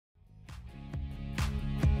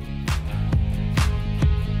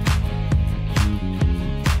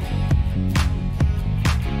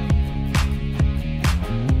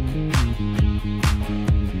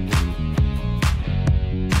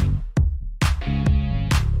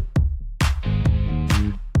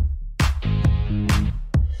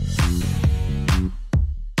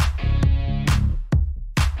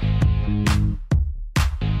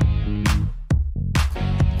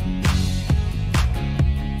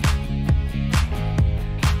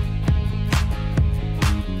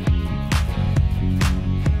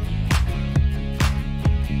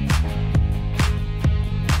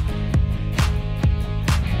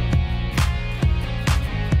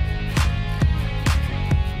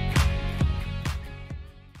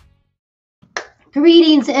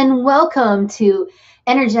Greetings and welcome to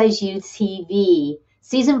Energize You TV,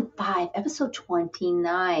 Season 5, Episode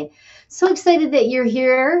 29. So excited that you're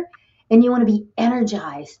here and you want to be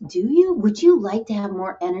energized. Do you? Would you like to have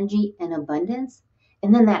more energy and abundance?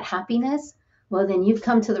 And then that happiness? Well, then you've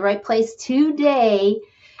come to the right place today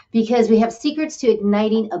because we have secrets to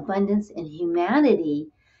igniting abundance in humanity.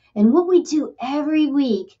 And what we do every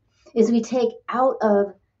week is we take out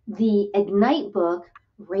of the Ignite book,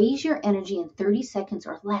 raise your energy in 30 seconds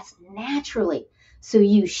or less naturally so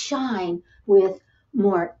you shine with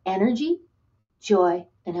more energy, joy,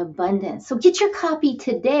 and abundance. So get your copy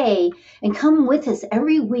today and come with us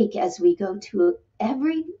every week as we go to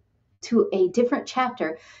a different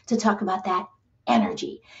chapter to talk about that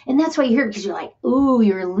energy. And that's why you're here, because you're like, ooh,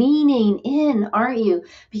 you're leaning in, aren't you?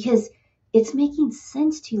 Because it's making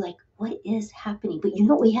sense to you, like, what is happening? But you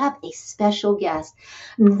know, we have a special guest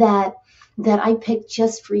that I picked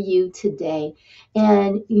just for you today.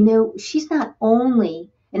 And you know, she's not only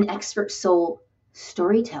an expert soul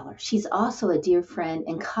storyteller, she's also a dear friend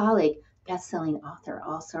and colleague, best-selling author.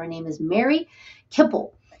 Also, her name is Mary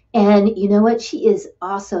Knippel. And you know what? She is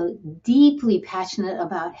also deeply passionate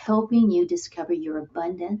about helping you discover your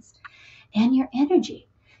abundance and your energy.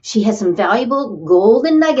 She has some valuable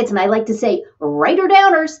golden nuggets, and I like to say, writer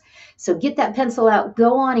downers. So get that pencil out,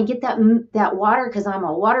 go on and get that water, because I'm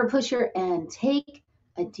a water pusher, and take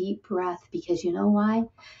a deep breath, because you know why?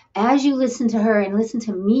 As you listen to her and listen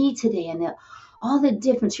to me today and all the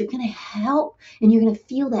difference, you're going to help and you're going to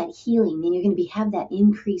feel that healing, and you're going to have that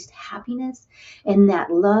increased happiness and that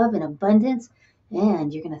love and abundance,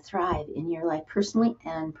 and you're going to thrive in your life personally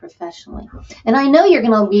and professionally. And I know you're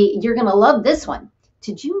going to love this one.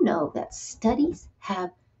 Did you know that studies have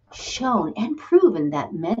shown and proven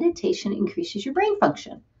that meditation increases your brain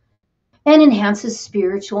function and enhances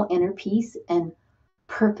spiritual inner peace and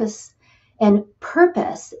purpose and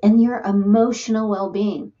your emotional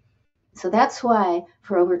well-being? So that's why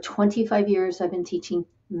for over 25 years I've been teaching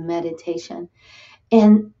meditation.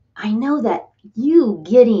 And I know that you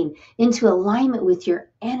getting into alignment with your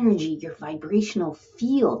energy, your vibrational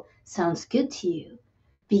field, sounds good to you,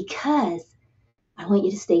 because I want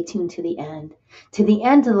you to stay tuned to the end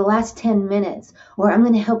of the last 10 minutes, or I'm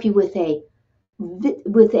going to help you with a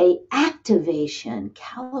activation,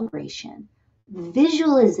 calibration,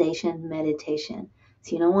 visualization meditation.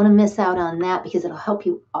 So you don't want to miss out on that, because it'll help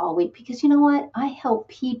you all week. Because you know what? I help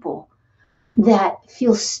people that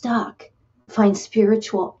feel stuck find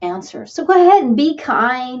spiritual answers. So go ahead and be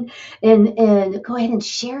kind, and go ahead and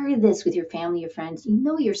share this with your family, your friends. You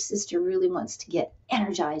know your sister really wants to get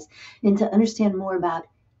energized and to understand more about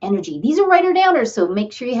energy. These are writer downers, so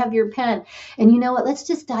make sure you have your pen. And you know what? Let's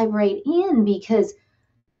just dive right in, because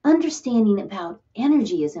understanding about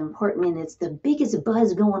energy is important, and it's the biggest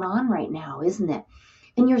buzz going on right now, isn't it?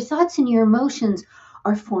 And your thoughts and your emotions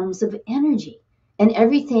are forms of energy, and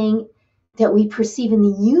everything that we perceive in the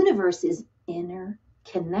universe is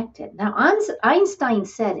interconnected. Now, Einstein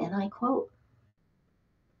said, and I quote,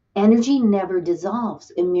 "Energy never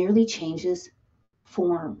dissolves, it merely changes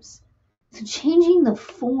forms." So changing the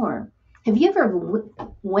form. Have you ever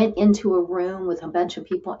went into a room with a bunch of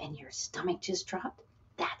people and your stomach just dropped?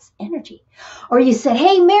 That's energy. Or you said,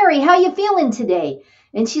 "Hey, Mary, how you feeling today?"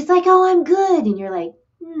 And she's like, "Oh, I'm good." And you're like,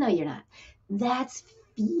 "No, you're not." That's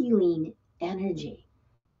feeling energy.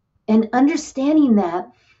 And understanding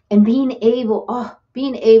that and being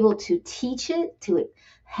able to teach it, to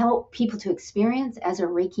help people to experience as a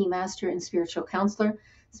Reiki master and spiritual counselor,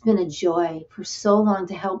 it's been a joy for so long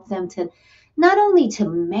to help them to not only to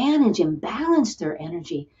manage and balance their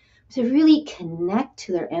energy, but to really connect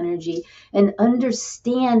to their energy and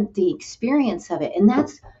understand the experience of it. And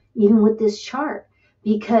that's even with this chart,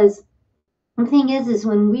 because the thing is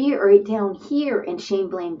when we are down here in shame,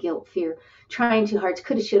 blame, guilt, fear, trying too hard,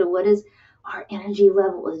 coulda, shoulda, wouldas, our energy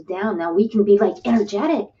level is down. Now we can be like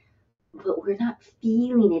energetic, but we're not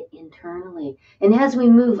feeling it internally. And as we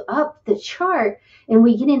move up the chart and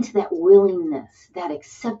we get into that willingness, that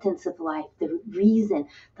acceptance of life, the reason,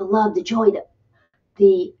 the love, the joy,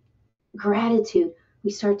 the gratitude, we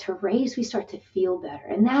start to raise, we start to feel better.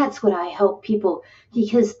 And that's what I help people,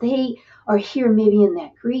 because they are here maybe in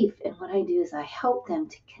that grief. And what I do is I help them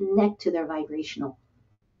to connect to their vibrational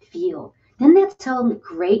field. Doesn't that sound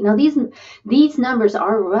great? Now, these numbers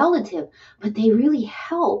are relative, but they really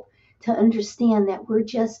help to understand that we're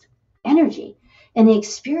just energy. And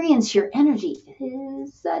experience your energy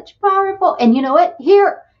is such powerful. And you know what?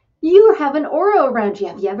 Here, you have an aura around you.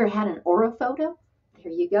 Have you ever had an aura photo?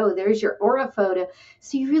 There you go. There's your aura photo.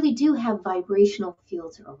 So you really do have vibrational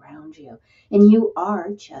fields around you. And you are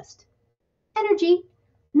just energy.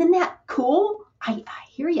 Isn't that cool? I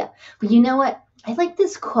hear you. But you know what? I like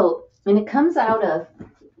this quote, and it comes out of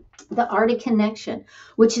The Art of Connection,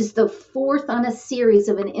 which is the fourth on a series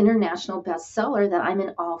of an international bestseller that I'm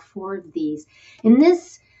in all four of these. In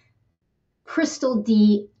this, Crystal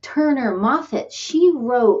D. Turner Moffat, she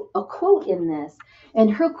wrote a quote in this, and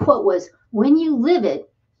her quote was, "When you live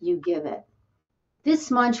it, you give it." This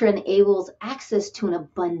mantra enables access to an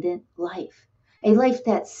abundant life. A life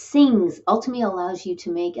that sings ultimately allows you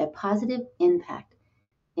to make a positive impact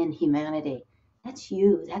in humanity. That's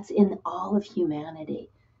you. That's in all of humanity.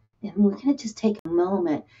 And we're going to just take a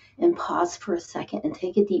moment and pause for a second and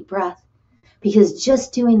take a deep breath, because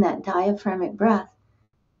just doing that diaphragmatic breath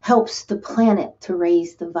helps the planet to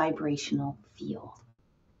raise the vibrational field.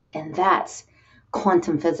 And that's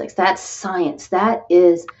quantum physics. That's science. That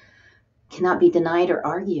is cannot be denied or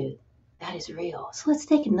argued. That is real. So let's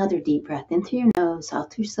take another deep breath in through your nose,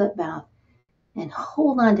 out through your mouth, and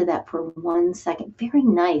hold on to that for 1 second. Very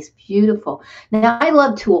nice, beautiful. Now, I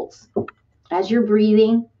love tools. As you're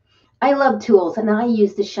breathing, I love tools, and I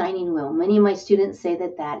use the shining wheel. Many of my students say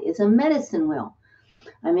that that is a medicine wheel.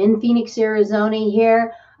 I'm in Phoenix, Arizona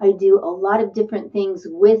here. I do a lot of different things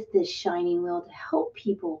with this shining wheel to help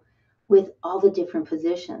people with all the different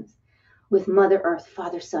positions. With Mother Earth,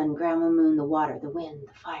 Father Sun, Grandma Moon, the water, the wind,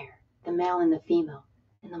 the fire, the male and the female,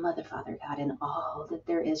 and the Mother, Father, God, and all that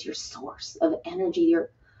there is, your source of energy,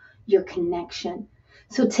 your connection.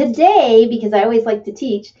 So today, because I always like to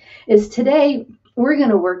teach, is today we're going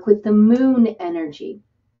to work with the moon energy.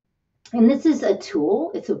 And this is a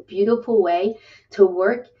tool. It's a beautiful way to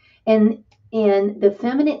work. And the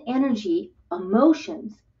feminine energy,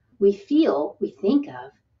 emotions we feel, we think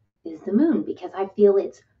of, is the moon, because I feel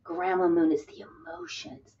it's Grandma Moon is the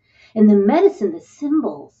emotions. And the medicine, the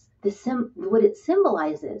symbols, what it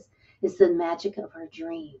symbolizes is the magic of our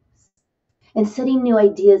dreams and setting new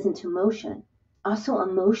ideas into motion. Also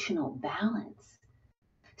emotional balance.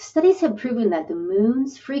 Studies have proven that the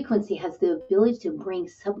moon's frequency has the ability to bring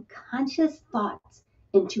subconscious thoughts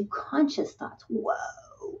into conscious thoughts.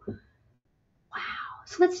 Whoa. Wow.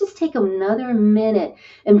 So let's just take another minute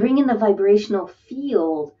and bring in the vibrational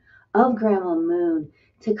field of Grandma Moon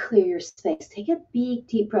to clear your space. Take a big,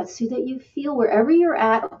 deep breath so that you feel wherever you're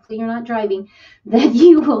at, hopefully you're not driving, that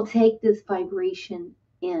you will take this vibration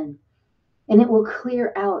in. And it will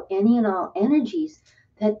clear out any and all energies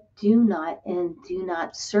that do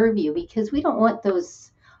not serve you, because we don't want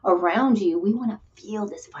those around you. We want to feel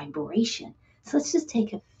this vibration. So let's just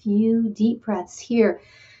take a few deep breaths here.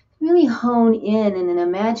 Really hone in and then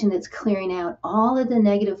imagine it's clearing out all of the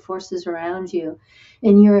negative forces around you.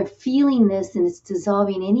 And you're feeling this, and it's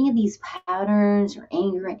dissolving any of these patterns or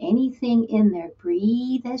anger or anything in there.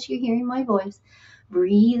 Breathe as you're hearing my voice.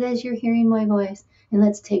 Breathe as you're hearing my voice. And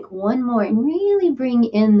let's take one more and really bring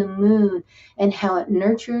in the moon and how it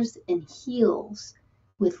nurtures and heals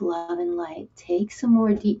with love and light. Take some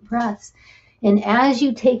more deep breaths. And as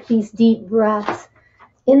you take these deep breaths,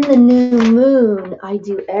 in the new moon, I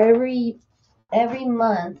do every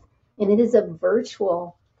month, and it is a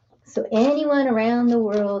virtual. So anyone around the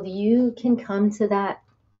world, you can come to that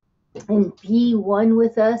and be one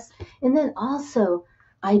with us. And then also,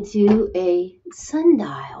 I do a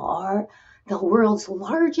sundial, or the world's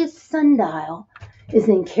largest sundial is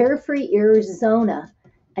in Carefree, Arizona.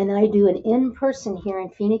 And I do an in-person here in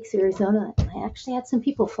Phoenix, Arizona. I actually had some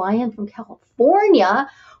people fly in from California,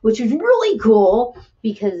 which is really cool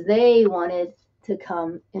because they wanted to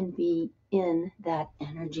come and be in that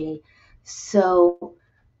energy. So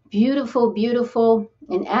beautiful, beautiful.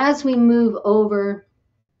 And as we move over,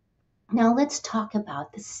 now let's talk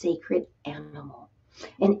about the sacred animal.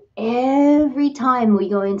 And every time we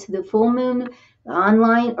go into the full moon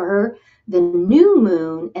online or the new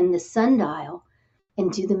moon and the sundial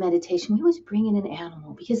and do the meditation, we always bring in an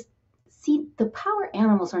animal, because see, the power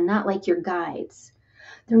animals are not like your guides.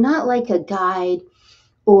 They're not like a guide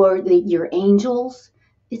or your angels.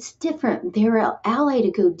 It's different. They're an ally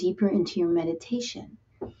to go deeper into your meditation.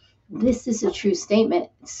 This is a true statement.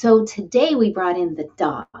 So today we brought in the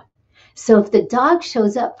dog. So if the dog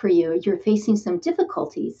shows up for you, you're facing some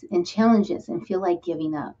difficulties and challenges and feel like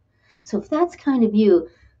giving up. So if that's kind of you,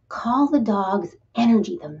 call the dog's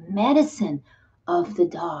energy, the medicine of the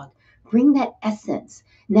dog. Bring that essence.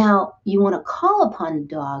 Now, you want to call upon the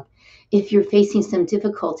dog if you're facing some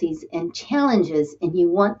difficulties and challenges and you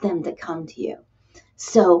want them to come to you.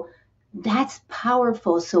 So that's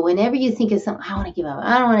powerful. So whenever you think of something, I want to give up,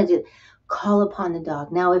 I don't want to do it, call upon the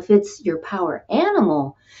dog. Now, if it's your power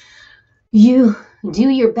animal, you do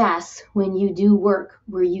your best when you do work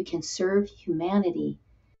where you can serve humanity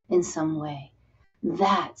in some way.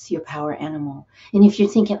 That's your power animal. And if you're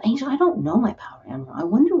thinking, Angel, I don't know my power animal, I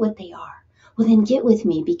wonder what they are. Well, then get with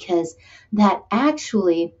me, because that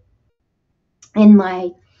actually, in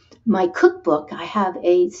my cookbook, I have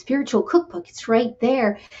a spiritual cookbook. It's right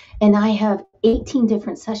there. And I have 18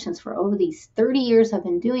 different sessions for over these 30 years I've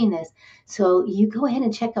been doing this. So you go ahead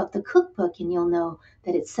and check out the cookbook and you'll know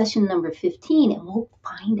that it's session number 15, and we'll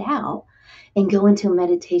find out and go into a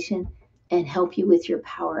meditation and help you with your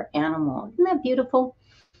power animal. Isn't that beautiful?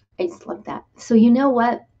 I just love that. So you know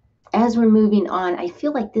what? As we're moving on, I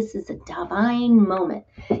feel like this is a divine moment.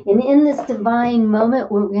 And in this divine moment,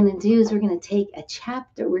 what we're going to do is we're going to take a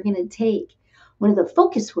chapter. We're going to take one of the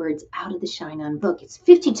focus words out of the Shine On book. It's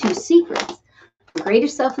 52 Secrets for Greater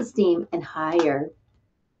Self-Esteem and Higher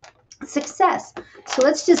Success. So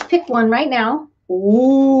let's just pick one right now.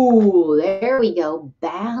 Ooh, there we go.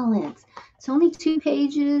 Balance. It's only 2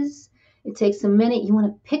 pages. It takes a minute. You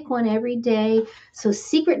want to pick one every day. So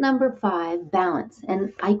secret number 5, balance.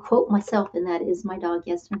 And I quote myself, and that is my dog.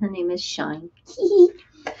 Yes, her name is Shine.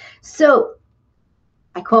 So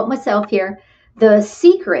I quote myself here. The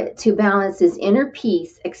secret to balance is inner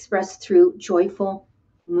peace expressed through joyful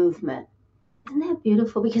movement. Isn't that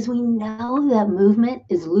beautiful? Because we know that movement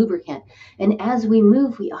is lubricant. And as we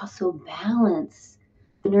move, we also balance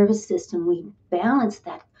the nervous system. We balance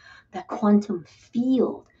that quantum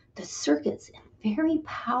field, the circuits. Very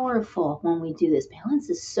powerful when we do this. Balance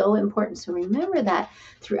is so important. So remember that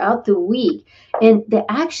throughout the week. And the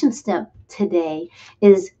action step today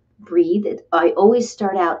is breathe. I always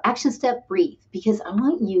start out, action step, breathe, because I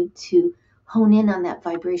want you to hone in on that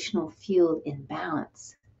vibrational field in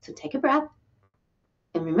balance. So take a breath.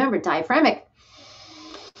 And remember, diaphragmic.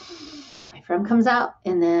 Diaphragm comes out,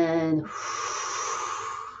 and then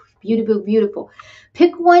beautiful, beautiful.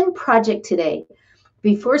 Pick one project today.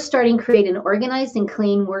 Before starting, create an organized and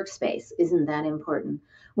clean workspace. Isn't that important?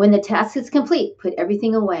 When the task is complete, put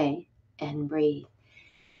everything away and breathe.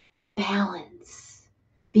 Balance.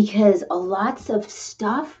 Because lots of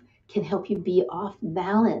stuff can help you be off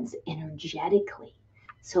balance energetically.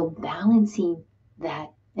 So balancing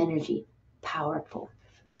that energy, powerful.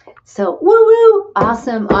 So woo-woo,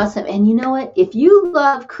 awesome, awesome. And you know what? If you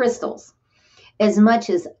love crystals as much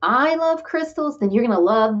as I love crystals, then you're going to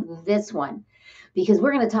love this one, because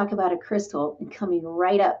we're going to talk about a crystal and coming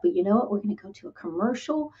right up. But you know what? We're going to go to a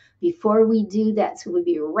commercial before we do that. So we'll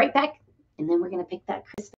be right back, and then we're going to pick that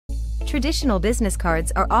crystal. Traditional business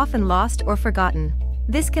cards are often lost or forgotten.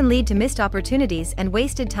 This can lead to missed opportunities and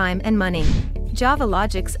wasted time and money.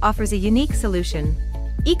 JavaLogix offers a unique solution.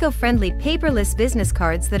 Eco-friendly paperless business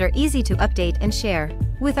cards that are easy to update and share.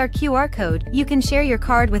 With our QR code, you can share your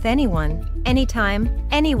card with anyone, anytime,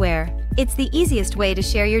 anywhere. It's the easiest way to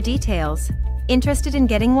share your details. Interested in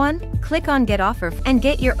getting one? Click on Get Offer and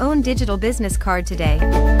get your own digital business card today.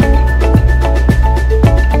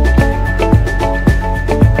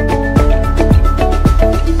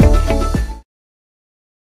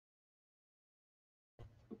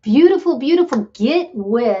 Beautiful, beautiful. Get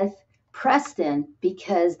with Preston,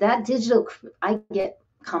 because that digital, I get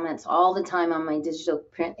comments all the time on my digital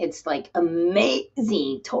print. It's like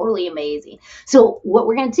amazing, totally amazing. So what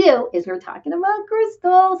we're going to do is we're talking about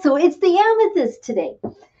crystal. So it's the amethyst today.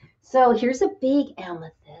 So here's a big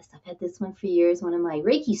amethyst. I've had this one for years. One of my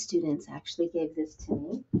Reiki students actually gave this to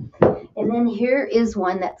me. And then here is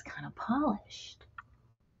one that's kind of polished.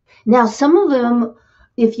 Now, some of them,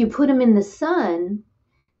 if you put them in the sun,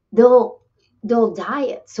 they'll dye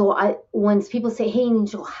it. So when people say, hey,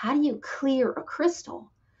 Angel, how do you clear a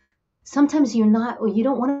crystal? Sometimes you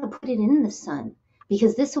don't want to put it in the sun,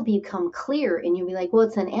 because this will become clear and you'll be like, well,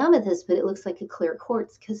 it's an amethyst, but it looks like a clear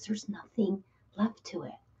quartz, because there's nothing left to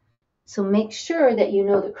it. So make sure that you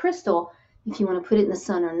know the crystal, if you want to put it in the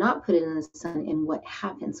sun or not put it in the sun, and what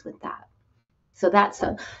happens with that. So that's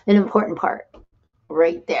an important part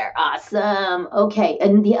right there. Awesome. Okay.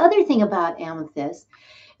 And the other thing about amethyst,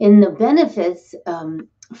 and the benefits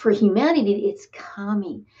for humanity, it's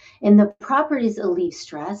calming. And the properties alleviate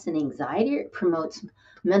stress and anxiety. It promotes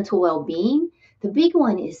mental well-being. The big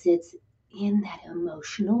one is it's in that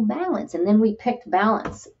emotional balance. And then we picked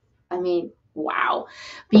balance. I mean, wow.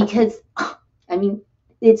 Because,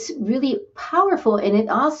 it's really powerful. And it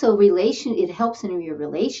also it helps in your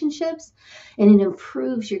relationships, and it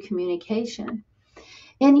improves your communication.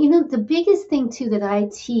 And, the biggest thing, too, that I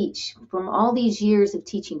teach from all these years of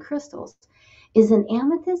teaching crystals is an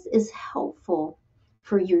amethyst is helpful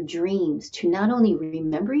for your dreams, to not only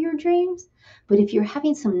remember your dreams, but if you're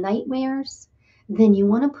having some nightmares, then you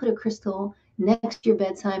want to put a crystal next to your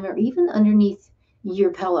bedside or even underneath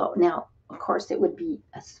your pillow. Now, of course, it would be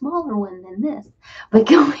a smaller one than this. But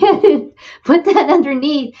go ahead and put that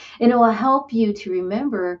underneath, and it will help you to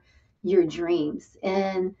remember your dreams.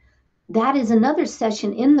 And that is another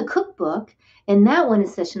session in the cookbook. And that one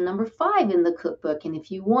is session number 5 in the cookbook. And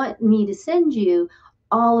if you want me to send you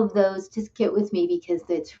all of those, just get with me because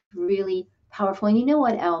it's really powerful. And you know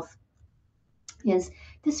what else is?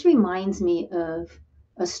 This reminds me of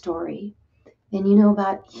a story. And you know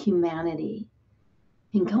about humanity.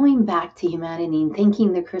 And going back to humanity and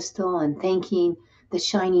thanking the crystal and thanking the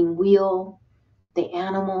shining wheel, the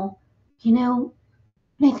animal. You know,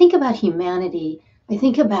 when I think about humanity, I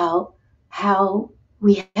think about how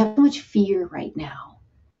we have so much fear right now.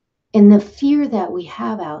 And the fear that we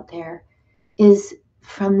have out there is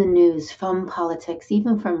from the news, from politics,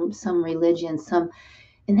 even from some religion,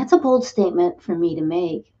 and that's a bold statement for me to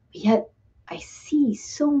make. Yet I see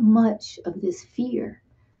so much of this fear.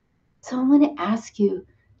 So I want to ask you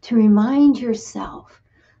to remind yourself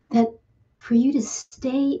that for you to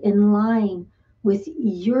stay in line with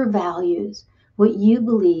your values, what you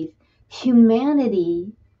believe,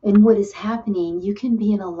 humanity and what is happening, you can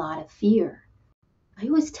be in a lot of fear. I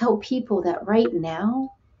always tell people that right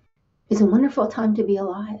now is a wonderful time to be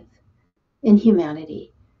alive in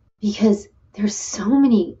humanity because there's so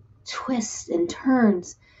many twists and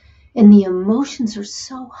turns and the emotions are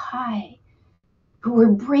so high, but we're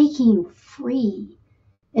breaking free.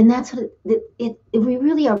 And that's what we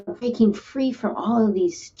really are breaking free from all of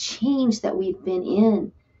these chains that we've been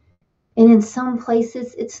in. And in some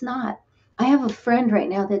places, it's not. I have a friend right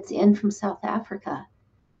now that's in from South Africa.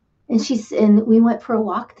 And we went for a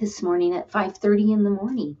walk this morning at 5:30 in the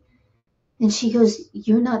morning. And she goes,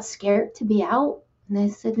 "You're not scared to be out?" And I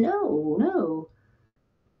said, No.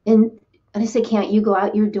 And I said, "Can't you go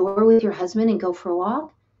out your door with your husband and go for a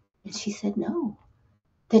walk?" And she said, no.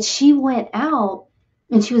 That she went out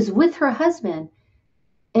and she was with her husband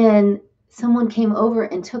and someone came over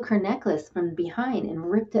and took her necklace from behind and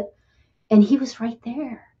ripped it. And he was right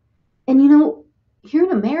there. And you know, here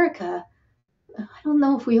in America, I don't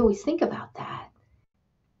know if we always think about that,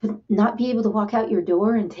 but not be able to walk out your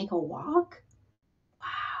door and take a walk.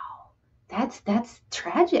 Wow. That's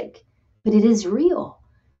tragic, but it is real.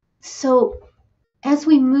 So as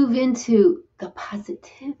we move into the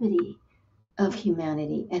positivity of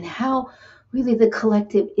humanity and how really the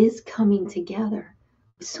collective is coming together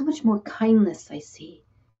with so much more kindness, I see.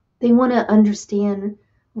 They want to understand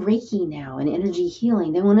Reiki now and energy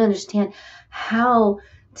healing. They want to understand how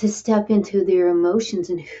to step into their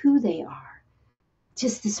emotions and who they are.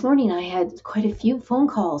 Just this morning, I had quite a few phone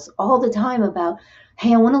calls all the time about,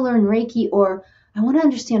 hey, I want to learn Reiki, or I want to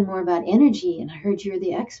understand more about energy, and I heard you're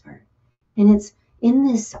the expert. And it's in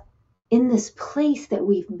this place that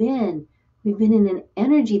we've been in an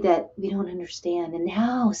energy that we don't understand. And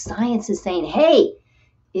now science is saying, hey,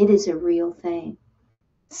 it is a real thing.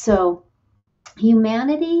 So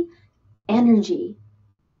humanity, energy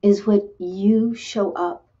is what you show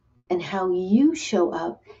up and how you show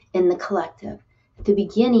up in the collective. At the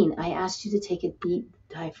beginning, I asked you to take a deep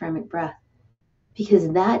diaphragmatic breath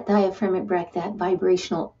because that diaphragmatic breath, that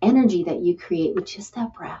vibrational energy that you create with just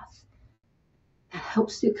that breath, that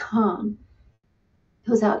helps you calm,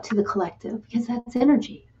 goes out to the collective because that's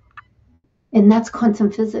energy. And that's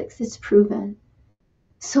quantum physics. It's proven.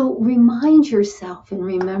 So remind yourself and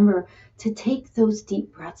remember to take those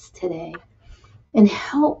deep breaths today and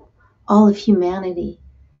help all of humanity.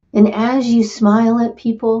 And as you smile at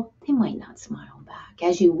people, they might not smile back.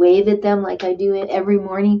 As you wave at them like I do it every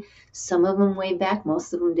morning, some of them wave back,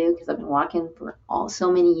 most of them do because I've been walking for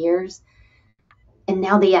so many years. And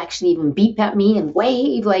now they actually even beep at me and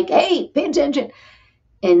wave like, hey, pay attention.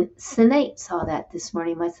 And Sinead saw that this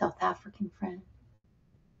morning, my South African friend.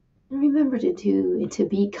 And remember to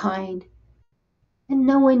be kind. And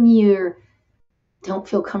know when you don't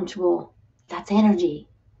feel comfortable, that's energy.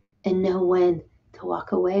 And know when to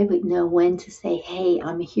walk away, but know when to say, hey,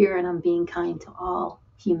 I'm here and I'm being kind to all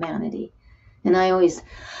humanity. And I always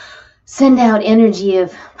send out energy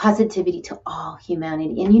of positivity to all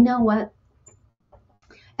humanity. And you know what?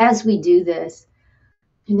 As we do this,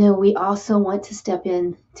 you know, we also want to step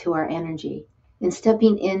into our energy. And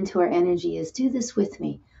stepping into our energy is do this with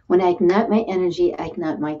me. When I ignite my energy, I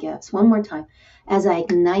ignite my gifts. One more time. As I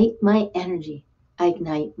ignite my energy, I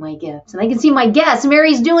ignite my gifts. And I can see my guest,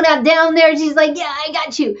 Mary's doing that down there. She's like, yeah, I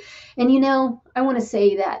got you. And you know, I want to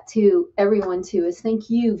say that to everyone too, is thank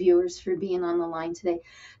you, viewers, for being on the line today.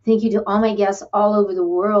 Thank you to all my guests all over the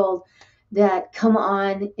world that come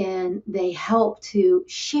on and they help to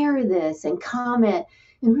share this and comment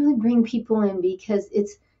and really bring people in, because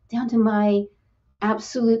it's down to my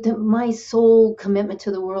my sole commitment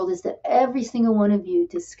to the world is that every single one of you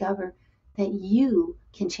discover that you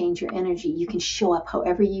can change your energy. You can show up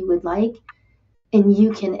however you would like, and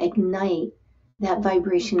you can ignite that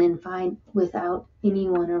vibration and find without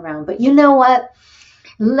anyone around. But you know what?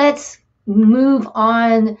 Let's move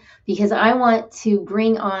on, because I want to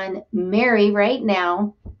bring on Mary right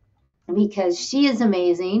now because she is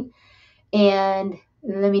amazing. And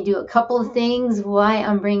let me do a couple of things why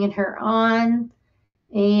I'm bringing her on.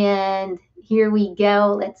 And here we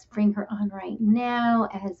go. Let's bring her on right now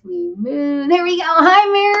as we move. There we go. Hi,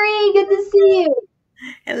 Mary. Good to see you.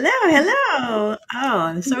 Hello, hello. Oh,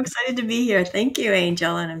 I'm so excited to be here. Thank you,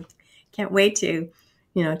 Angel. And I can't wait to,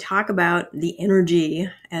 talk about the energy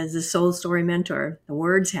as a soul story mentor. The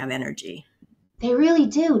words have energy. They really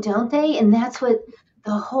do, don't they? And that's what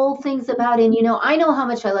the whole thing's about. And, I know how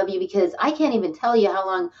much I love you because I can't even tell you how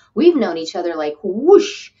long we've known each other, like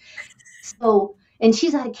whoosh. So, and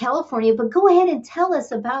she's out of California, but go ahead and tell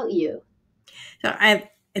us about you. So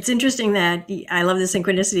it's interesting that I love the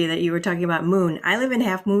synchronicity that you were talking about moon. I live in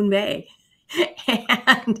Half Moon Bay.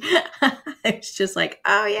 And it's just like,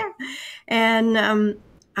 oh yeah. And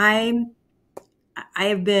I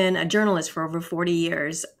have been a journalist for over 40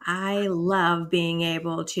 years. I love being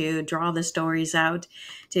able to draw the stories out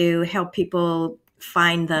to help people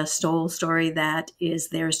find the soul story that is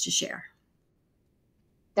theirs to share.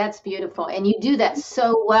 That's beautiful. And you do that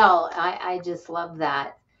so well. I just love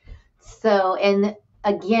that. So, and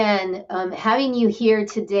again, having you here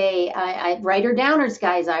today, I writer downers,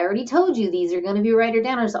 guys. I already told you these are going to be writer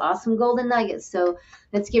downers, awesome golden nuggets. So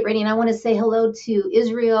let's get ready. And I want to say hello to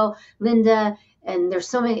Israel, Linda, and there's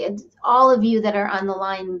so many, all of you that are on the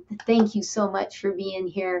line. Thank you so much for being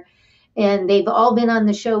here. And they've all been on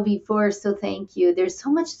the show before, so thank you. There's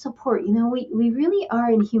so much support. We really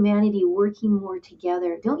are in humanity working more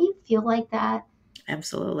together. Don't you feel like that?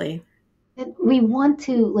 Absolutely. That we want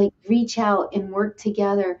to reach out and work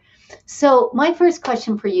together. So my first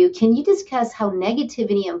question for you, can you discuss how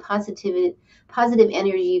negativity and positive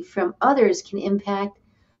energy from others can impact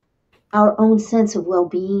our own sense of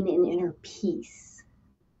well-being and inner peace?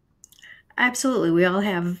 Absolutely. We all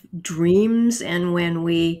have dreams, and when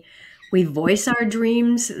we voice our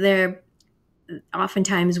dreams, they're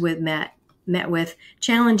oftentimes met with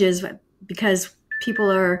challenges because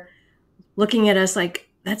people are looking at us like,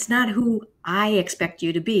 that's not who I expect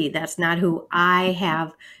you to be. That's not who I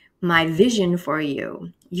have my vision for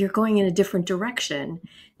you. You're going in a different direction.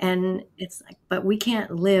 And it's like, but we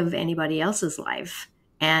can't live anybody else's life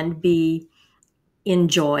and be in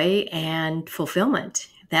joy and fulfillment.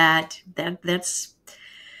 That's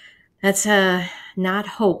not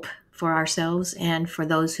hope for ourselves and for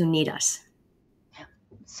those who need us.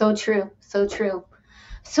 So true. So true.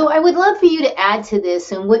 So I would love for you to add to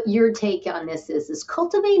this, and what your take on this is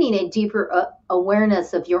cultivating a deeper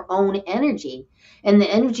awareness of your own energy, and the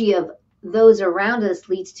energy of those around us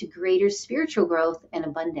leads to greater spiritual growth and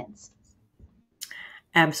abundance.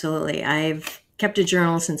 Absolutely. I've kept a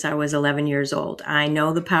journal since I was 11 years old. I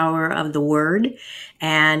know the power of the word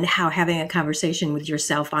and how having a conversation with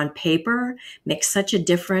yourself on paper makes such a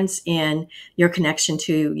difference in your connection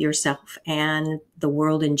to yourself and the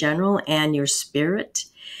world in general and your spirit,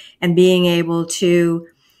 and being able to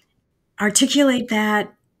articulate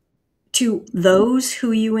that to those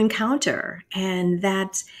who you encounter. And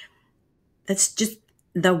that's just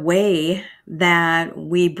the way that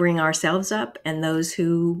we bring ourselves up and those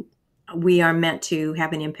who we are meant to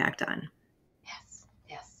have an impact on.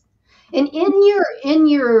 Yes. And in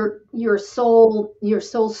your soul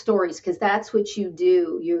stories, because that's what you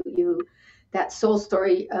do, you that soul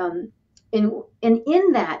story, and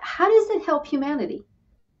in that, how does it help humanity?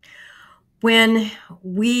 When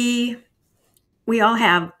we all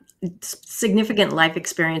have significant life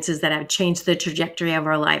experiences that have changed the trajectory of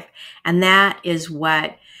our life, and that is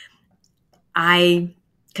what I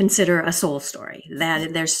consider a soul story,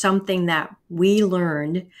 that there's something that we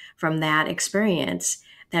learned from that experience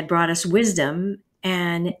that brought us wisdom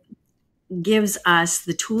and gives us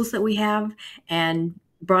the tools that we have and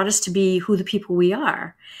brought us to be who the people we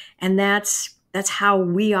are. And that's how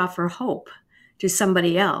we offer hope to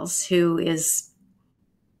somebody else who is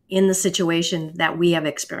in the situation that we have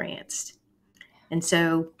experienced. And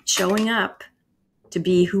so showing up to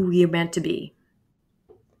be who we are meant to be.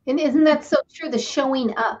 And isn't that so true? The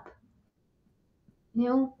showing up,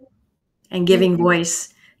 and giving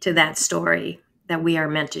voice to that story that we are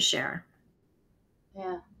meant to share.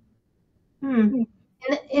 Yeah. And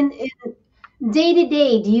day to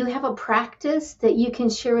day, do you have a practice that you can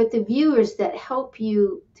share with the viewers that help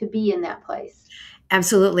you to be in that place?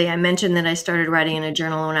 Absolutely. I mentioned that I started writing in a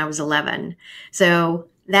journal when I was 11. So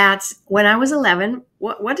that's when I was 11.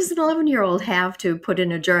 What does an 11-year-old have to put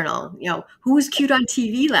in a journal? You know, who was cute on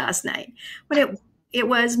TV last night? But it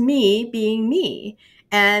was me being me.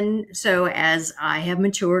 And so as I have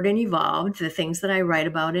matured and evolved, the things that I write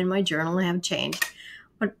about in my journal have changed.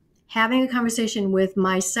 But having a conversation with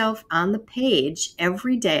myself on the page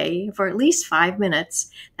every day for at least 5 minutes,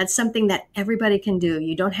 that's something that everybody can do.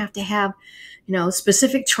 You don't have to have, you know,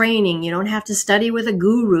 specific training. You don't have to study with a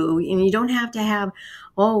guru, and you don't have to have,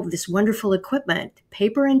 oh, this wonderful equipment,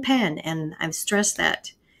 paper and pen. And I've stressed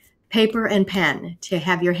that, paper and pen, to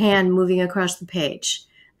have your hand moving across the page.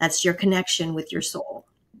 That's your connection with your soul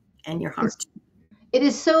and your heart. It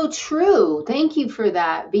is so true. Thank you for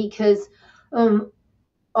that, because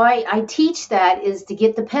I teach that is to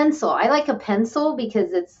get the pencil. I like a pencil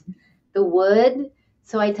because it's the wood.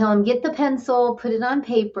 So I tell them, get the pencil, put it on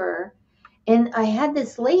paper. And I had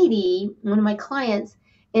this lady, one of my clients,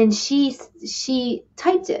 and she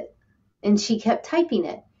typed it, and she kept typing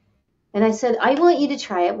it. And I said, I want you to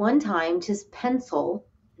try it one time, just pencil,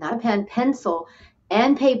 not a pen, pencil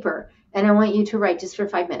and paper. And I want you to write just for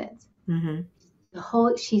 5 minutes.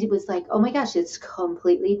 Mm-hmm. She was like, oh my gosh, it's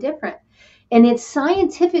completely different. And it's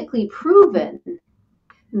scientifically proven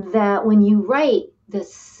that when you write, the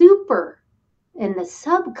super and the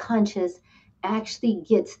subconscious actually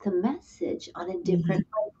gets the message on a different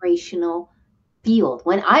vibrational field.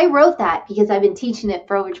 When I wrote that, because I've been teaching it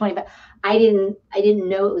for over 25, I didn't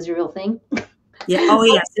know it was a real thing. Yeah. Oh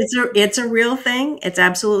yes. It's a real thing. It's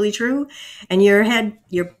absolutely true. And your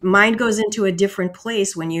mind goes into a different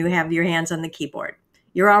place when you have your hands on the keyboard.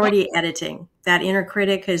 You're already editing. That inner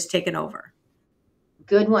critic has taken over.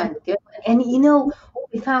 Good one. Good one. And you know, what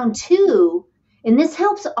we found too, and this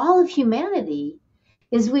helps all of humanity,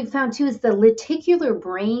 is we found too is the lenticular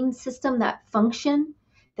brain system, that function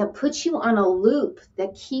that puts you on a loop,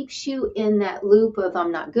 that keeps you in that loop of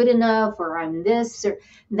I'm not good enough, or I'm this or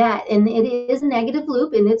that. And it is a negative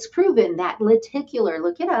loop, and it's proven that lenticular.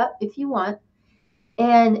 Look it up if you want.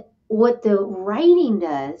 And what the writing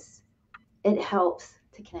does, it helps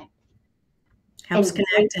to connect. Helps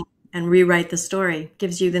connect and rewrite the story.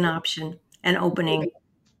 Gives you an option, an opening.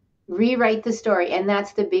 Rewrite the story. And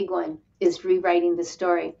that's the big one, is rewriting the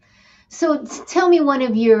story. So tell me one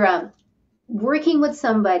of your working with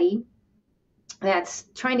somebody that's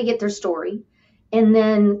trying to get their story, and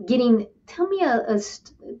then tell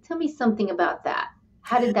me something about that.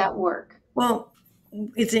 How did that work? Well,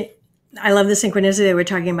 I love the synchronicity that we're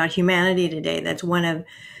talking about humanity today. That's one of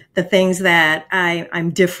the things that I'm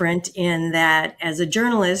different in, that as a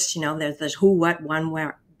journalist, you know, there's this who, what, when,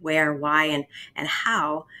 where, why, and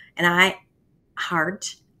how. And I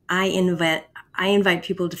invite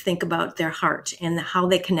people to think about their heart and how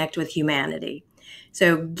they connect with humanity.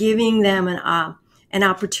 So giving them an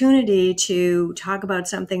opportunity to talk about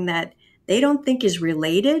something that they don't think is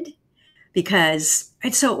related, because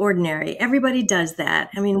it's so ordinary. Everybody does that.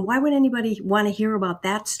 I mean, why would anybody want to hear about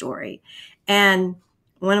that story? And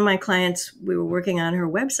one of my clients, we were working on her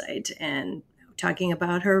website and talking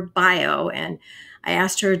about her bio, and I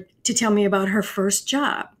asked her to tell me about her first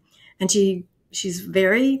job. And she's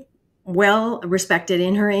very well respected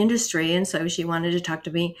in her industry, and so she wanted to talk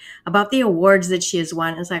to me about the awards that she has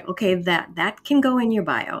won. It's like, okay, that can go in your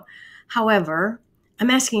bio. However, I'm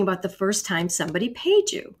asking about the first time somebody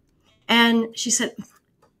paid you. And she said,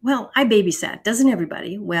 well, I babysat. Doesn't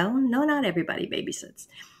everybody? Well, no, not everybody babysits.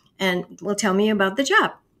 And well, tell me about the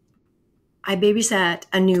job. I babysat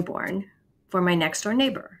a newborn for my next door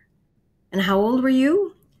neighbor. And how old were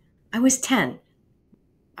you? I was 10.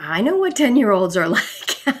 I know what 10-year-olds are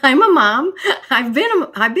like. I'm a mom. I've been a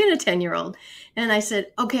 10-year-old. And I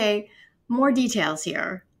said, okay, more details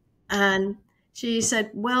here. And she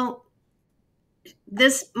said, well,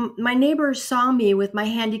 my neighbor saw me with my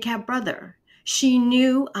handicapped brother. She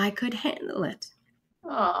knew I could handle it.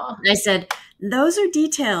 Aww. And I said, those are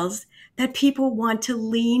details that people want to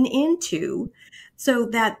lean into so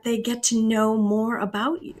that they get to know more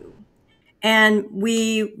about you. And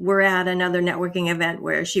we were at another networking event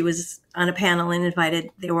where she was on a panel and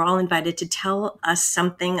they were all invited to tell us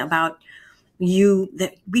something about you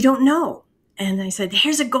that we don't know. And I said,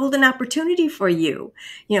 here's a golden opportunity for you.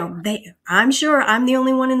 You know, I'm sure I'm the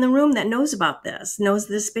only one in the room that knows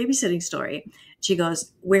this babysitting story. She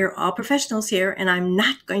goes, we're all professionals here, and I'm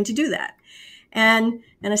not going to do that. And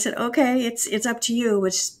I said, okay, it's up to you.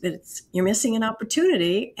 You're missing an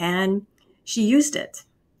opportunity. And she used it.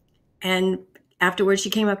 And afterwards, she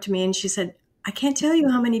came up to me and she said, I can't tell you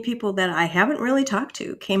how many people that I haven't really talked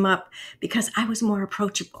to came up because I was more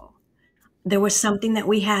approachable. There was something that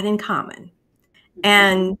we had in common.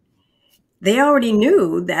 And they already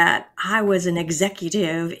knew that I was an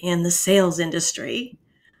executive in the sales industry,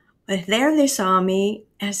 but there they saw me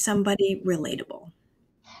as somebody relatable.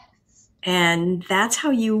 And that's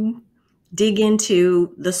how you dig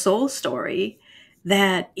into the soul story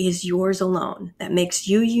that is yours alone, that makes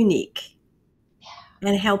you unique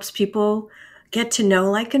and helps people get to know,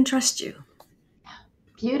 like, and trust you.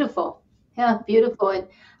 Beautiful. Yeah, beautiful. And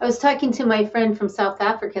I was talking to my friend from South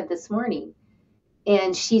Africa this morning,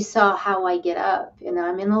 and she saw how I get up, and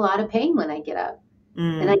I'm in a lot of pain when I get up.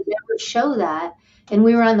 And I never show that. And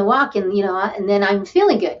we were on the walk, and and then I'm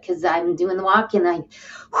feeling good because I'm doing the walk, and I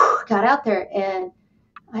got out there, and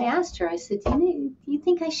I asked her, I said, do you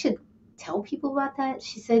think I should tell people about that?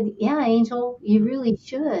 She said, yeah, Angel, you really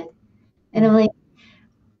should. And I'm like,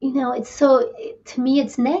 it's so, to me,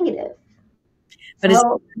 it's negative. But it's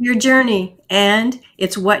your journey, and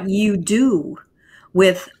it's what you do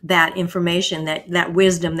with that information, that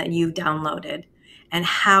wisdom that you downloaded, and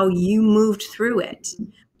how you moved through it,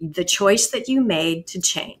 the choice that you made to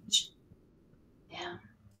change. Yeah.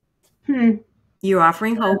 You're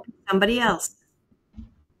offering hope to somebody else.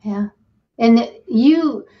 Yeah. And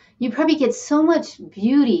you probably get so much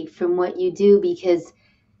beauty from what you do, because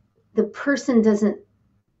the person doesn't,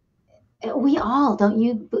 we all, don't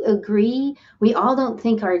you agree? We all don't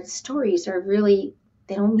think our stories are really,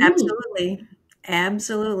 they don't mean Absolutely.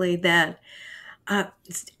 Absolutely. That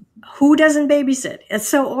who doesn't babysit? It's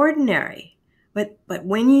so ordinary. But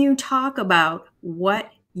when you talk about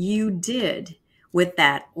what you did with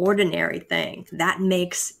that ordinary thing, that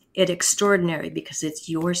makes it extraordinary, because it's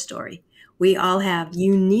your story. We all have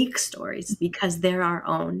unique stories because they're our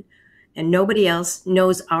own, and nobody else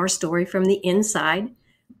knows our story from the inside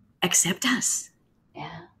except us.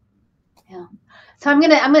 Yeah. Yeah. So I'm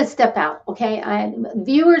gonna step out. Okay.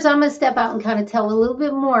 Viewers, I'm gonna step out and kind of tell a little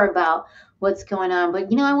bit more about what's going on.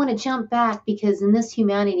 But I want to jump back, because in this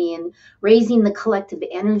humanity and raising the collective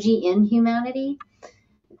energy in humanity,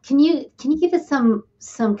 can you give us some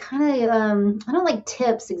kind of I don't like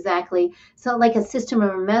tips exactly, so like a system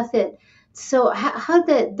or a method, so how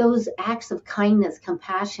those acts of kindness,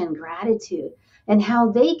 compassion, gratitude, and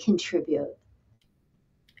how they contribute?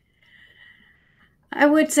 I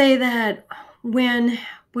would say that when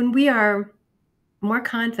we are more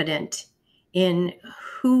confident in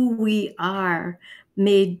who we are,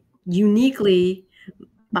 made uniquely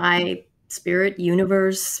by spirit,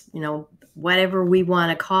 universe, whatever we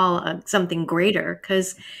want to call something greater,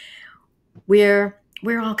 because we're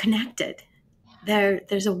all connected.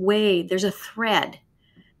 There's a way, there's a thread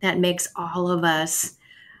that makes all of us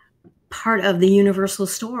part of the universal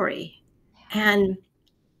story. And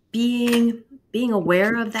being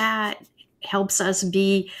aware of that helps us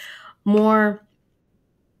be more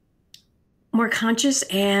conscious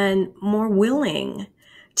and more willing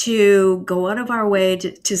to go out of our way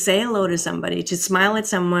to say hello to somebody, to smile at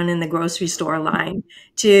someone in the grocery store line,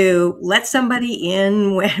 to let somebody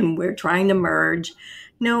in when we're trying to merge.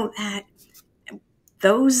 Know that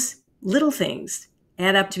those little things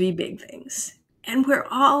add up to be big things. And we're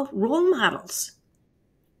all role models.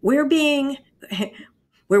 We're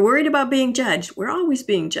worried about being judged. We're always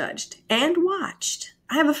being judged and watched.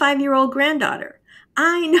 I have a 5-year-old granddaughter.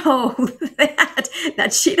 I know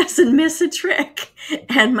that she doesn't miss a trick.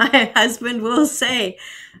 And my husband will say,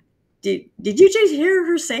 did you just hear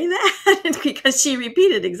her say that? Because she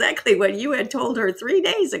repeated exactly what you had told her 3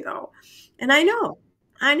 days ago. And I know.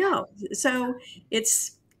 So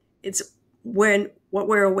it's what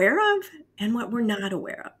we're aware of and what we're not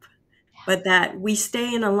aware of. But that we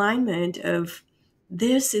stay in alignment of,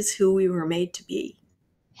 this is who we were made to be.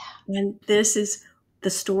 Yeah. And this is the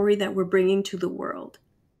story that we're bringing to the world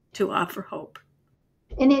to offer hope.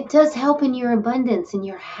 And it does help in your abundance and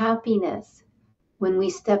your happiness when we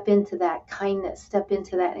step into that kindness, step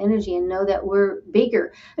into that energy, and know that we're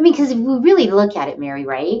bigger. I mean, because if we really look at it, Mary,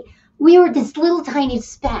 right? We are this little tiny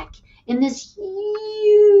speck in this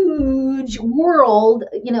huge world,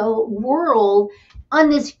 on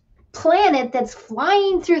this planet that's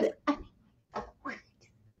flying through the...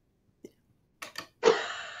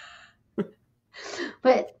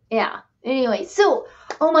 But yeah, anyway, so,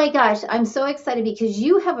 oh my gosh, I'm so excited because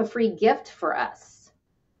you have a free gift for us.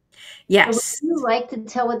 Yes. Would you like to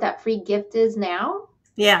tell what that free gift is now?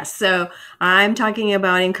 Yeah, so I'm talking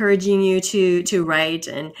about encouraging you to write,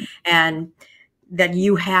 and that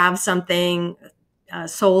you have something, a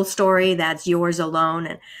soul story that's yours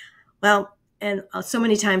alone. And so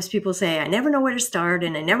many times people say, I never know where to start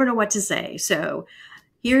and I never know what to say. So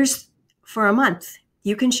here's, for a month,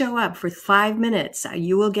 you can show up for 5 minutes.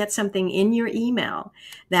 You will get something in your email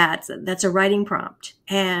that's a writing prompt,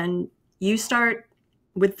 and you start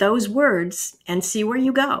with those words and see where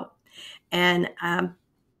you go. And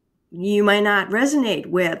you might not resonate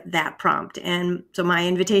with that prompt. And so my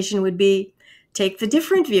invitation would be, take the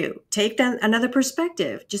different view, take another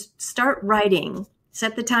perspective, just start writing,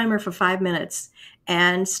 set the timer for 5 minutes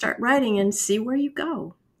and start writing and see where you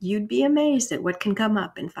go. You'd be amazed at what can come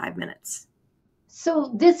up in 5 minutes.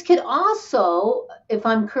 So this could also, if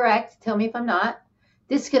I'm correct, tell me if I'm not,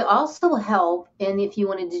 this could also help. And if you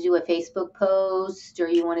wanted to do a Facebook post or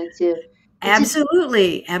you wanted to.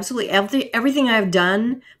 Absolutely. Absolutely. Everything I've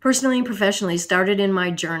done personally and professionally started in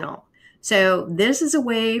my journal. So this is a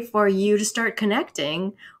way for you to start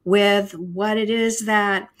connecting with what it is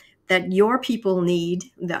that your people need,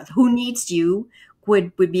 that who needs you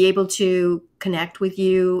would be able to connect with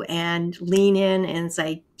you and lean in and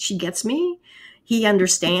say, she gets me. He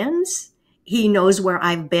understands. He knows where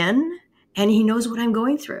I've been and he knows what I'm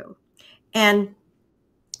going through. And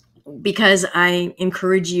because I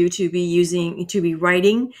encourage you to be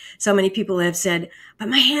writing. So many people have said, but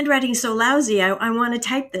my handwriting is so lousy. I want to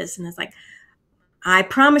type this. And it's like, I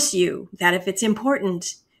promise you that if it's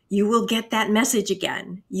important, you will get that message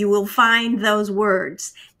again. You will find those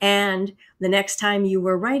words. And the next time you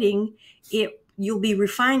were writing, you'll be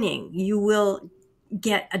refining. You will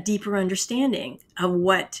get a deeper understanding of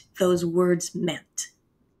what those words meant.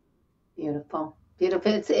 Beautiful.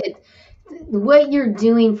 Beautiful. It's what you're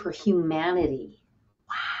doing for humanity.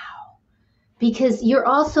 Wow. Because you're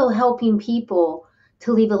also helping people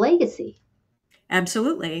to leave a legacy.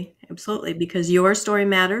 Absolutely. Absolutely. Because your story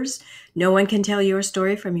matters. No one can tell your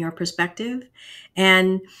story from your perspective.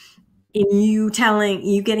 And in you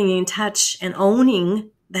getting in touch and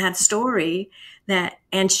owning that story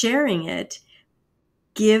and sharing it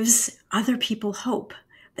gives other people hope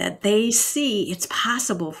that they see it's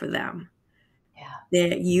possible for them.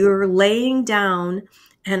 That you're laying down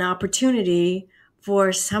an opportunity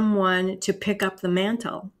for someone to pick up the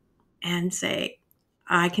mantle and say,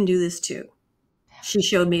 I can do this too. She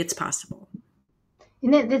showed me it's possible.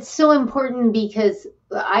 And that's so important because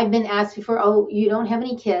I've been asked before, oh, you don't have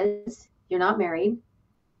any kids. You're not married.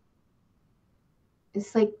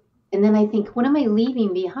 It's like, and then I think, what am I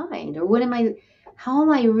leaving behind? Or how am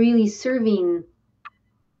I really serving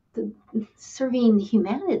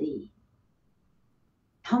humanity?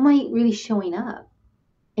 How am I really showing up?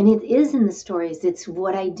 And it is in the stories. It's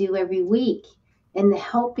what I do every week and the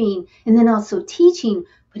helping and then also teaching,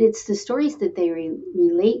 but it's the stories that they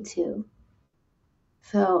relate to.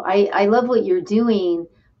 So I love what you're doing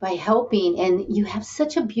by helping, and you have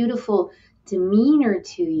such a beautiful demeanor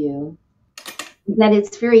to you that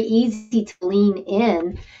it's very easy to lean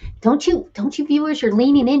in. Don't you viewers, you're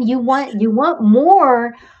leaning in. You want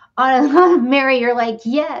more on Mary. You're like,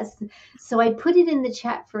 yes. So I put it in the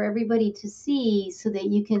chat for everybody to see so that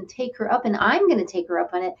you can take her up, and I'm going to take her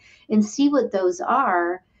up on it and see what those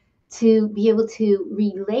are to be able to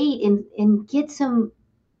relate and get some,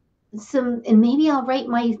 and maybe I'll write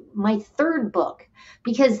my third book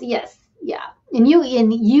because yes. Yeah. And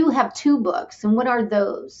you have 2 books, and what are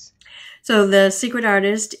those? So The Secret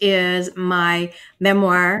Artist is my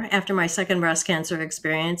memoir after my second breast cancer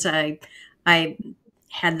experience. I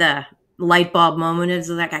had the light bulb moment. It's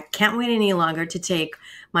like, I can't wait any longer to take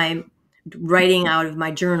my writing out of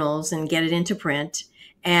my journals and get it into print.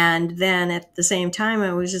 And then at the same time,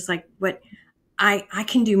 I was just like, what I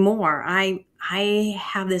can do more. I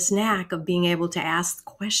have this knack of being able to ask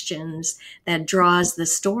questions that draws the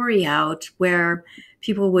story out where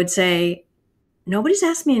people would say, nobody's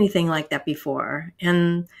asked me anything like that before.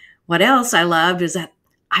 And what else I loved is that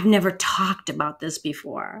I've never talked about this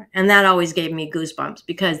before. And that always gave me goosebumps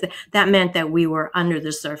because that meant that we were under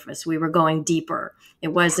the surface. We were going deeper. It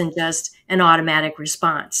wasn't just an automatic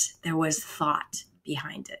response. There was thought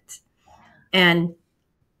behind it. And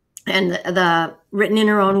the Written in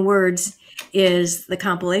Her Own Words is the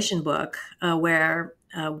compilation book where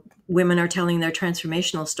women are telling their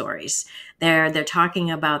transformational stories. They're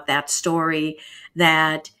talking about that story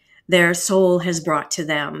that their soul has brought to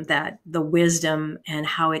them, that the wisdom and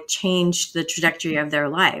how it changed the trajectory of their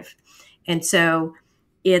life. And so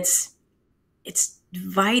it's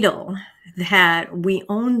vital that we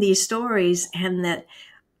own these stories and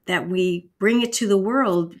that we bring it to the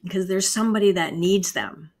world because there's somebody that needs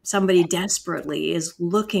them. Somebody desperately is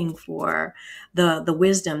looking for the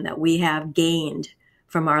wisdom that we have gained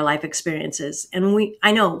from our life experiences. And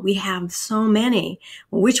I know we have so many.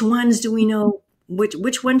 Which ones do we know?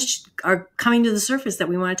 Which ones are coming to the surface that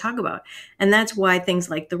we want to talk about? And that's why things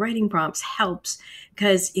like the writing prompts helps,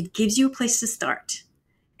 because it gives you a place to start.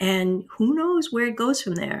 And who knows where it goes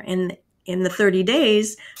from there. And in the 30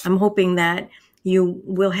 days, I'm hoping that you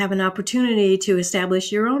will have an opportunity to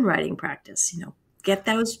establish your own writing practice. Get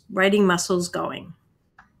those writing muscles going.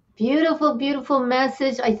 Beautiful, beautiful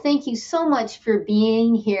message. I thank you so much for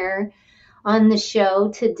being here on the show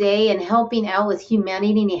today and helping out with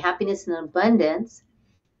humanity and happiness and abundance.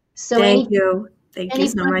 So Thank you. Thank you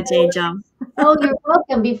so much, Angel. Oh, you're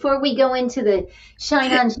welcome. Before we go into the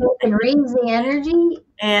shine on show and raise the energy.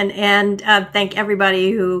 And thank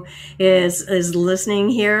everybody who is listening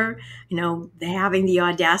here, having the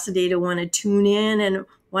audacity to want to tune in and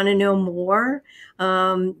want to know more.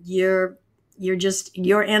 Your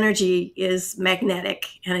energy is magnetic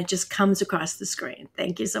and it just comes across the screen.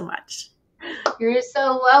 Thank you so much. You're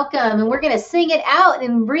so welcome. And we're going to sing it out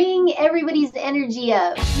and bring everybody's energy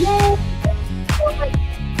up. Yay!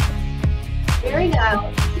 Very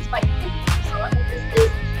nice. This is my favorite song. This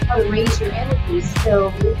is how to raise your energy.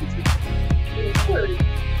 So,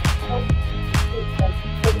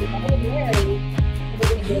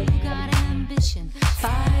 you got ambition,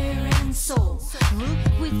 fire and soul.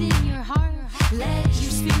 Look within your heart, let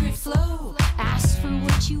your spirit flow. Ask for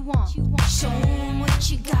what you want, show them what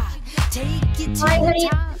you got. Take it to the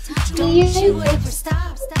top, don't you ever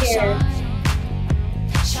stop.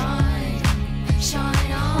 Shine,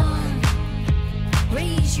 shine on.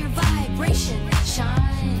 Raise your vibration,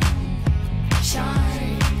 shine,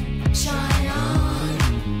 shine, shine on.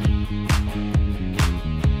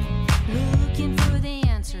 Looking for the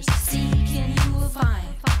answers, seeking you will find.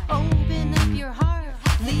 Open up your heart,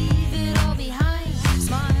 leave it all behind.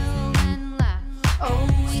 Smile and laugh,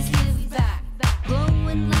 always give back.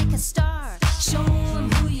 Glowing like a star, show them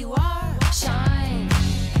who you are. Shine,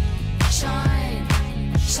 shine,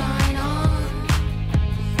 shine on.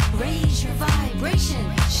 Raise your vibration,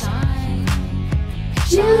 shine.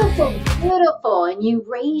 Beautiful, beautiful. And you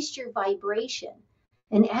raised your vibration.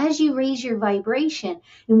 And as you raise your vibration,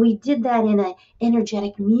 and we did that in an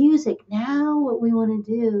energetic music, now what we want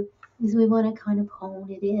to do is we want to kind of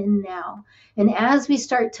hone it in now. And as we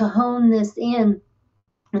start to hone this in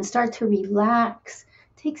and start to relax,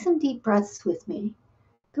 take some deep breaths with me.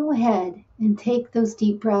 Go ahead and take those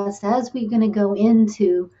deep breaths as we're going to go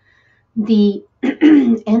into the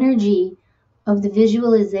energy of the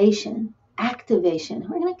visualization, activation.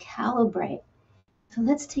 We're going to calibrate. So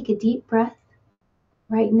let's take a deep breath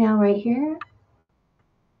right now, right here.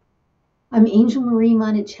 I'm Angel Marie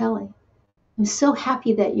Monticelli. I'm so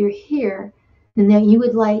happy that you're here and that you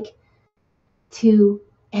would like to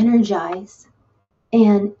energize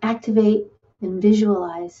and activate and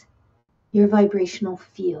visualize your vibrational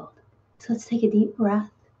field. So let's take a deep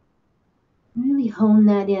breath. Really hone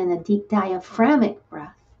that in, a deep diaphragmic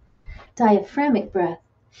breath. Diaphragmic breath.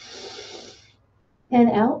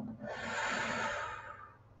 And out.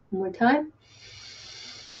 One more time.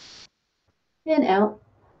 And out.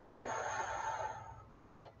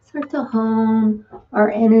 Start to hone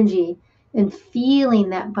our energy and feeling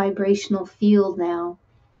that vibrational field now.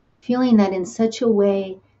 Feeling that in such a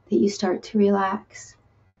way that you start to relax.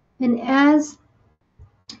 And as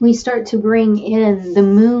we start to bring in the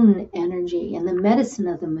moon energy and the medicine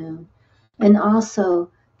of the moon, and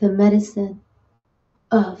also the medicine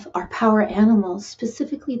of our power animals,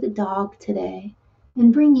 specifically the dog today,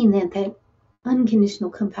 and bringing in that unconditional,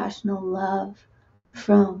 compassionate love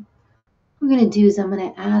from, what we're going to do is I'm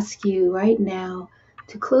going to ask you right now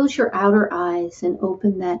to close your outer eyes and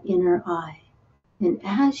open that inner eye. And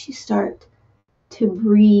as you start to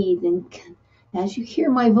breathe and as you hear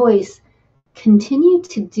my voice, continue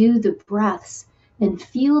to do the breaths and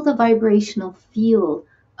feel the vibrational field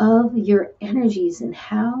of your energies and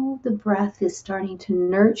how the breath is starting to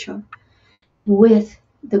nurture with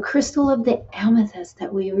the crystal of the amethyst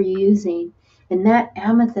that we were using. And that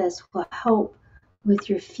amethyst will help with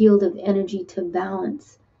your field of energy to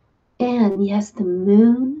balance. And yes, the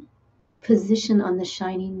moon position on the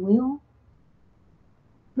shining wheel.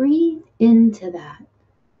 Breathe into that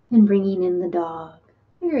and bringing in the dog.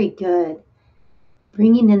 Very good.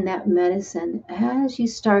 Bringing in that medicine as you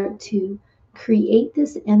start to create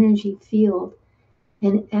this energy field.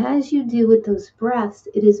 And as you do with those breaths,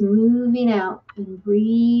 it is moving out and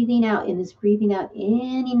breathing out, and is breathing out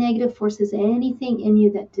any negative forces, anything in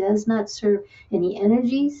you that does not serve, any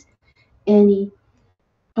energies, any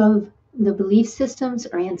of the belief systems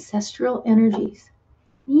or ancestral energies,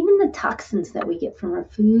 even the toxins that we get from our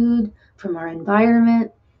food, from our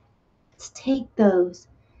environment. Let's take those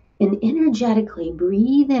and energetically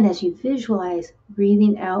breathe in as you visualize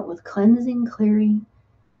breathing out with cleansing, clearing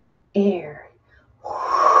air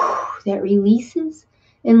that releases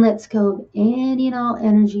and lets go of any and all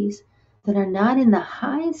energies that are not in the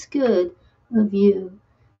highest good of you.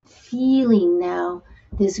 Feeling now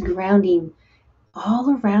this grounding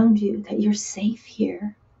all around you that you're safe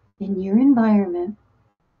here in your environment,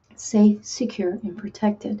 safe, secure, and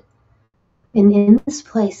protected. And in this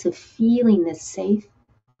place of feeling this safe,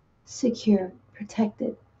 secure,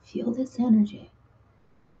 protected, feel this energy.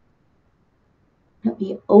 Now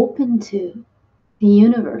be open to the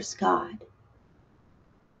universe, God,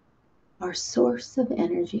 our source of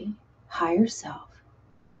energy, higher self.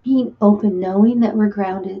 Being open, knowing that we're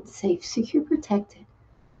grounded, safe, secure, protected.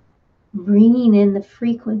 Bringing in the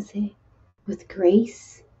frequency with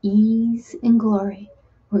grace, ease, and glory.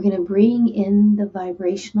 We're going to bring in the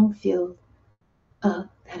vibrational field of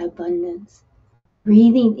that abundance.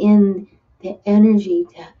 Breathing in the energy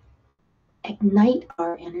to ignite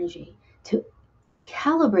our energy, to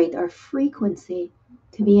calibrate our frequency,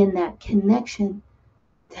 to be in that connection,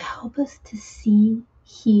 to help us to see,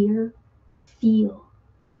 hear, feel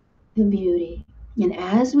the beauty. And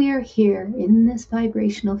as we are here in this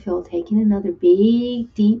vibrational field, taking another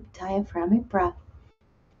big, deep diaphragmatic breath,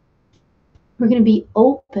 we're going to be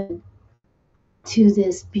open to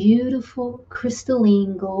this beautiful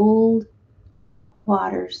crystalline gold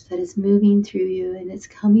waters that is moving through you, and it's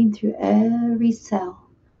coming through every cell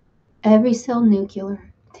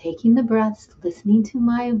nuclear, taking the breaths, listening to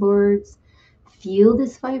my words, feel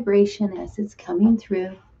this vibration as it's coming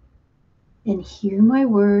through, and hear my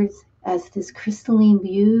words as this crystalline,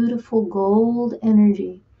 beautiful gold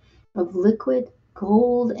energy of liquid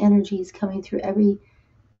gold energy is coming through every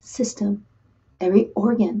system, every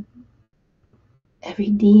organ, every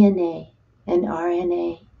DNA and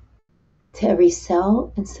RNA, to every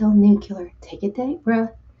cell and cell nuclear. Take a deep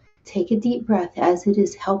breath. Take a deep breath as it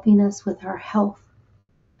is helping us with our health,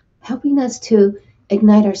 helping us to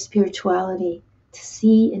ignite our spirituality, to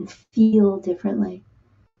see and feel differently,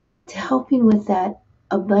 to helping with that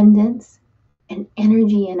abundance and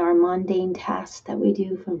energy in our mundane tasks that we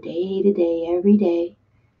do from day to day, every day.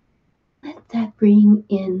 Let that bring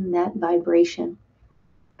in that vibration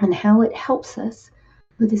and how it helps us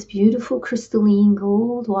with this beautiful crystalline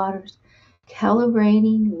gold waters,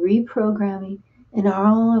 calibrating, reprogramming in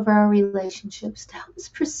all of our relationships to help us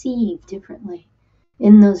perceive differently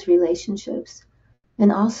in those relationships,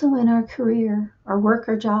 and also in our career, our work,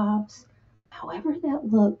 our jobs, however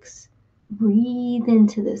that looks. Breathe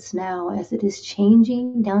into this now as it is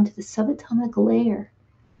changing down to the subatomic layer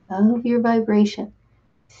of your vibration.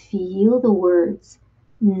 Feel the words.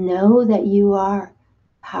 Know that you are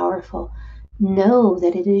powerful. Know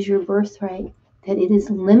that it is your birthright, that it is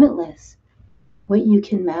limitless what you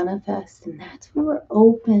can manifest. And that's where we're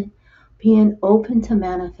open, being open to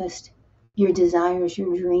manifest your desires,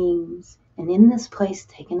 your dreams. And in this place,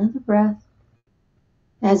 take another breath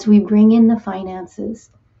as we bring in the finances,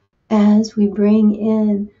 as we bring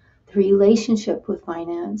in the relationship with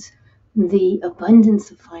finance, the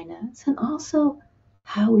abundance of finance, and also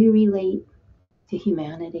how we relate to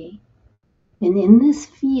humanity. And in this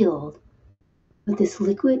field, with this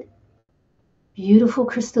liquid, beautiful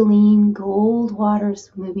crystalline gold waters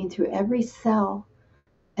moving through every cell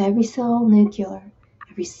nuclear,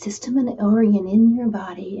 every system and organ in your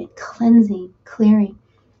body, and cleansing, clearing,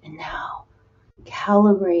 and now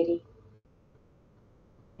calibrating.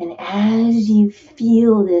 And as you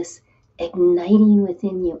feel this igniting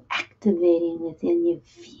within you, activating within you,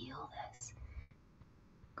 feel this.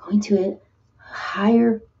 Going to a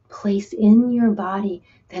higher place in your body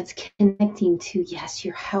that's connecting to, yes,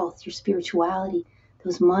 your health, your spirituality,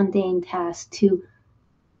 those mundane tasks, to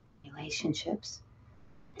relationships,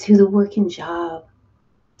 to the work and job,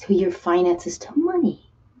 to your finances, to money,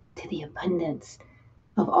 to the abundance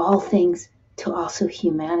of all things, to also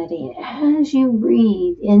humanity. And as you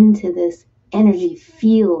breathe into this energy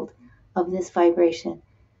field of this vibration,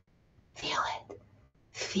 feel it.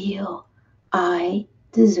 Feel, I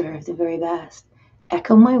deserve the very best.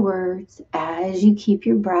 Echo my words as you keep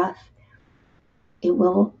your breath. It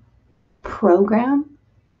will program,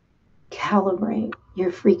 calibrate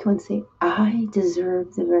your frequency. I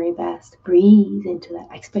deserve the very best. Breathe into that.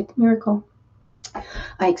 I expect a miracle.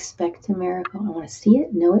 I expect a miracle. I want to see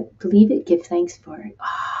it, know it, believe it, give thanks for it.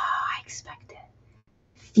 I expect it.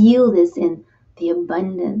 Feel this in the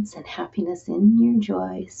abundance and happiness in your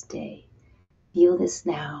joyous day. Feel this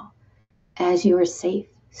now as you are safe,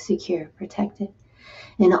 secure, protected.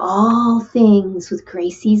 And all things with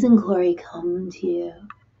grace, ease, and glory come to you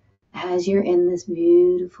as you're in this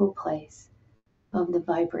beautiful place of the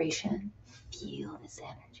vibration. Feel this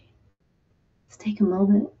energy. Let's take a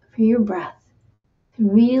moment for your breath to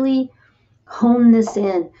really hone this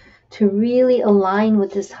in, to really align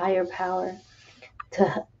with this higher power,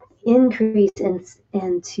 to increase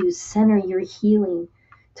and to center your healing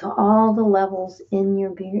to all the levels in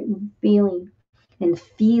your being. and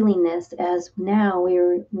feeling this as now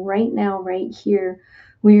we're right here,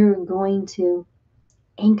 we're going to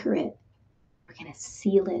anchor it. We're going to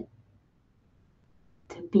seal it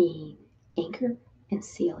to being. Anchor and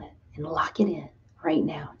seal it and lock it in right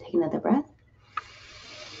now. Take another breath.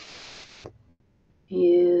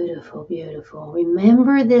 Beautiful, beautiful.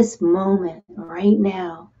 Remember this moment right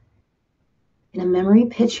now in a memory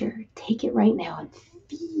picture. Take it right now and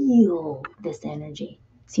feel this energy.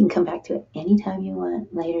 So you can come back to it anytime you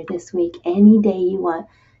want, later this week, any day you want,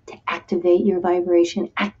 to activate your vibration,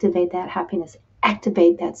 activate that happiness,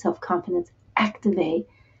 activate that self-confidence, activate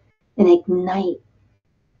and ignite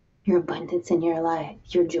your abundance in your life,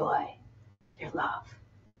 your joy, your love,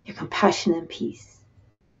 your compassion and peace,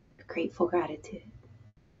 your grateful gratitude.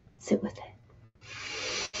 Sit with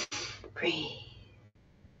it. Breathe.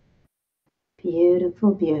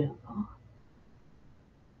 Beautiful, beautiful.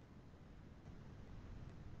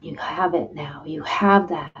 You have it now. You have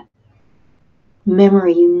that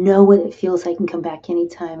memory. You know what it feels like and come back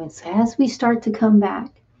anytime. And so as we start to come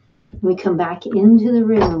back, we come back into the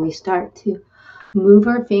room and we start to move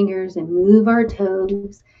our fingers and move our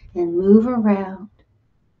toes and move around,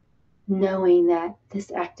 knowing that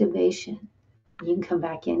this activation, you can come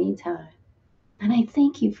back anytime. And I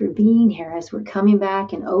thank you for being here as we're coming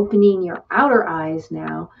back and opening your outer eyes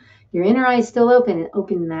now. Your inner eye is still open, and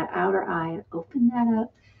open that outer eye and open that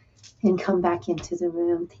up and come back into the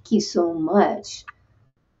room. Thank you so much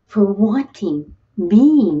for wanting,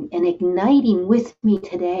 being, and igniting with me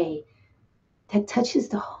today that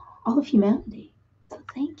touches all of humanity. So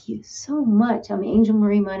thank you so much. I'm Angel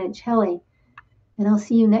Marie Monticelli, and I'll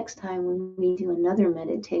see you next time when we do another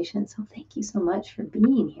meditation. So thank you so much for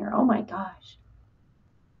being here. Oh my gosh.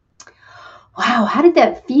 Wow, how did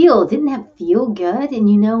that feel? Didn't that feel good? And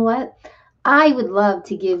you know what? I would love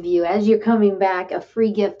to give you, as you're coming back, a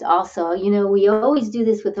free gift also. You know, we always do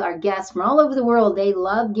this with our guests from all over the world. They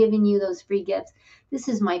love giving you those free gifts. This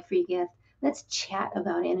is my free gift. Let's chat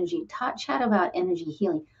about energy, chat about energy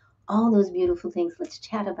healing, all those beautiful things. Let's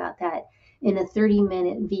chat about that in a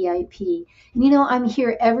 30-minute VIP. And you know, I'm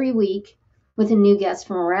here every week with a new guest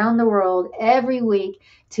from around the world every week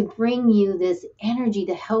to bring you this energy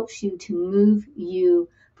that helps you to move you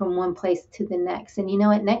from one place to the next. And you know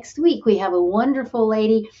what? Next week we have a wonderful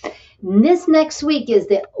lady. And this next week is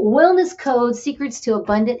the Wellness Code, Secrets to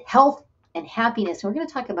Abundant Health and Happiness. And we're going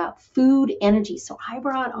to talk about food energy. So I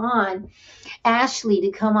brought on Ashley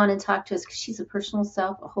to come on and talk to us because she's a personal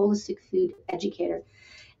self, a holistic food educator.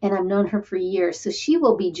 And I've known her for years. So she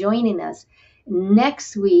will be joining us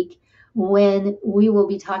next week when we will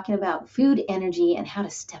be talking about food energy and how to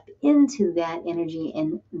step into that energy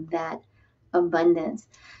and that abundance.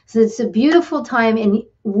 So it's a beautiful time, and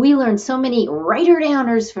we learned so many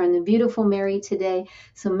writer-downers from the beautiful Mary today.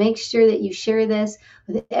 So make sure that you share this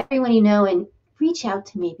with everyone you know and reach out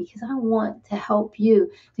to me because I want to help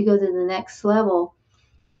you to go to the next level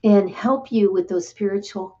and help you with those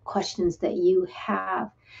spiritual questions that you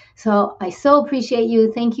have. So I so appreciate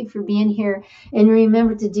you. Thank you for being here. And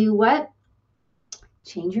remember to do what?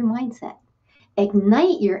 Change your mindset.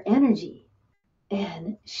 Ignite your energy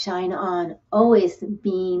and shine on. Always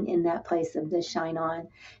being in that place of the shine on.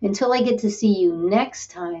 Until I get to see you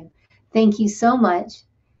next time, thank you so much.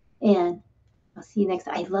 And I'll see you next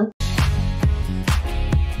time. I love you.